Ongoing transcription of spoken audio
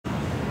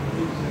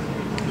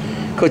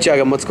Coach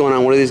Yaga, what's going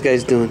on? What are these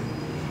guys doing?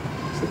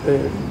 So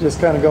they're just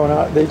kind of going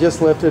out. They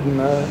just lifted in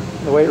the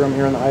weight room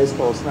here in the high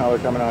school, so now they're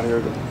coming out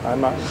here.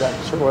 I'm not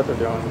exactly sure what they're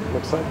doing. It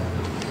looks like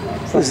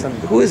something.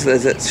 Who is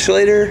this? Is it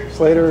Slater?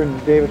 Slater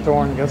and David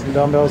Thorne got some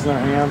dumbbells in their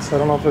hands. I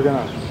don't know if they're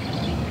going to.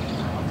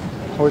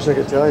 I wish I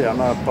could tell you. I'm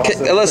not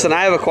positive. Listen,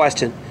 I have a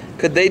question.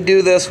 Could they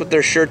do this with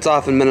their shirts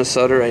off in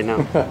Minnesota right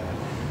now?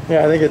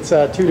 Yeah, I think it's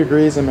 2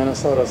 degrees in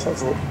Minnesota, so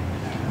it's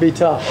be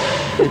tough.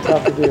 Be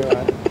tough to do.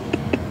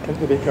 I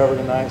think they'd be covered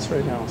in ice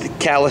right now.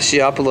 Callous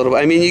you up a little bit.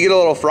 I mean, you get a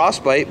little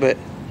frostbite, but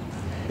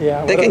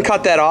yeah, they can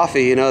cut that off of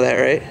you. You know that,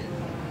 right?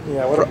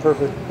 Yeah, what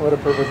a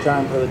perfect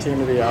time for the team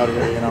to be out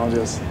here. You know,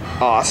 just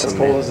awesome. As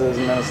cold as it is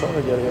in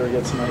Minnesota, get here,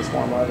 get some nice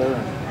warm weather.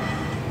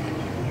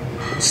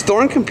 Does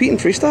Thorne compete in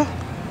freestyle?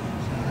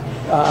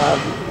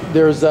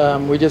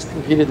 We just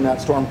competed in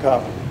that Storm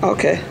Cup.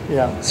 Okay.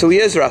 Yeah. So he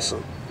is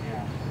wrestling.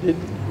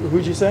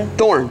 Who'd you say?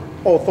 Thorne.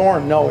 Oh,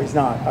 Thorne. No, he's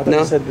not. I thought no.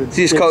 You said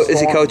is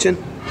he coaching?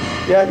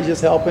 Yeah, he's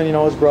just helping. You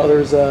know, his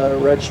brother's a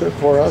red shirt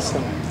for us,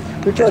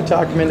 and we tried to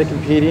talk him into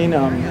competing.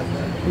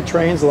 He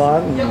trains a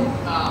lot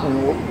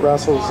and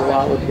wrestles a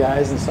lot with the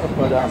guys and stuff,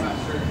 but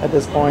at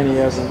this point he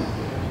hasn't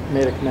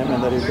made a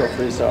commitment that he'd go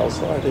freestyle.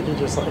 So I think he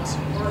just likes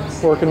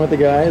working with the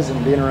guys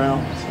and being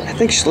around. So. I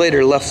think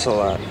Slater lifts a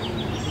lot.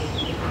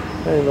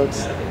 He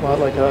looks a lot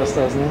like us,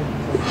 doesn't he?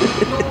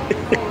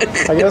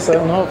 I guess I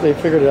don't know if they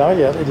figured it out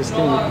yet. They just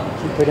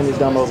keep picking these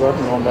dumbbells up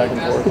and going back and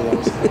forth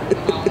with them.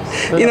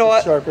 So you know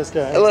what? Sharpest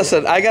guy.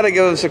 Listen, I got to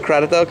give them some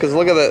credit though, because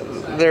look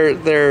at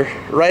they're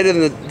right in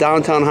the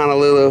downtown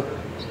Honolulu,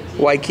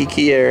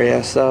 Waikiki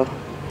area. So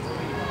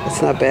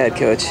it's not bad,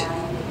 Coach.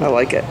 I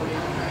like it.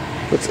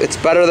 It's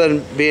better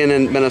than being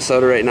in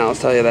Minnesota right now. I'll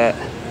tell you that.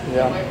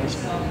 Yeah,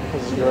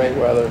 this is great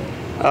weather.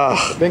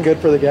 Oh. Been good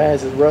for the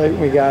guys. Right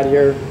when we got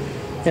here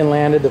and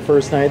landed the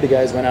first night, the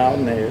guys went out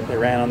and they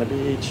ran on the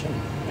beach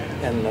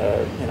and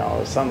you know,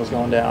 the sun was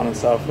going down and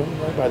stuff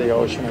right by the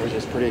ocean. It was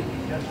just pretty.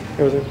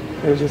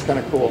 It was just kind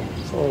of cool.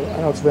 So I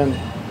know it's been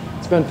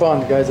fun.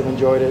 The guys have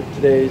enjoyed it.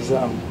 Today's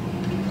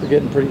we're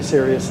getting pretty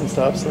serious and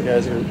stuff. So the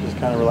guys are just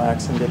kind of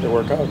relaxing, get their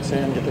workouts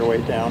in, get their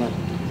weight down,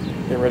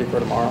 and get ready for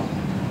tomorrow.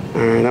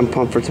 All right, I'm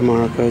pumped for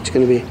tomorrow, Coach.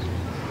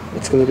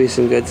 It's gonna be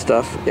some good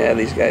stuff. Yeah,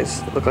 these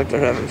guys look like they're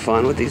having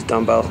fun with these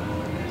dumbbells.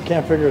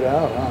 Can't figure it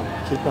out,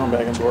 huh? Keep going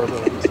back and forth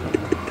with them.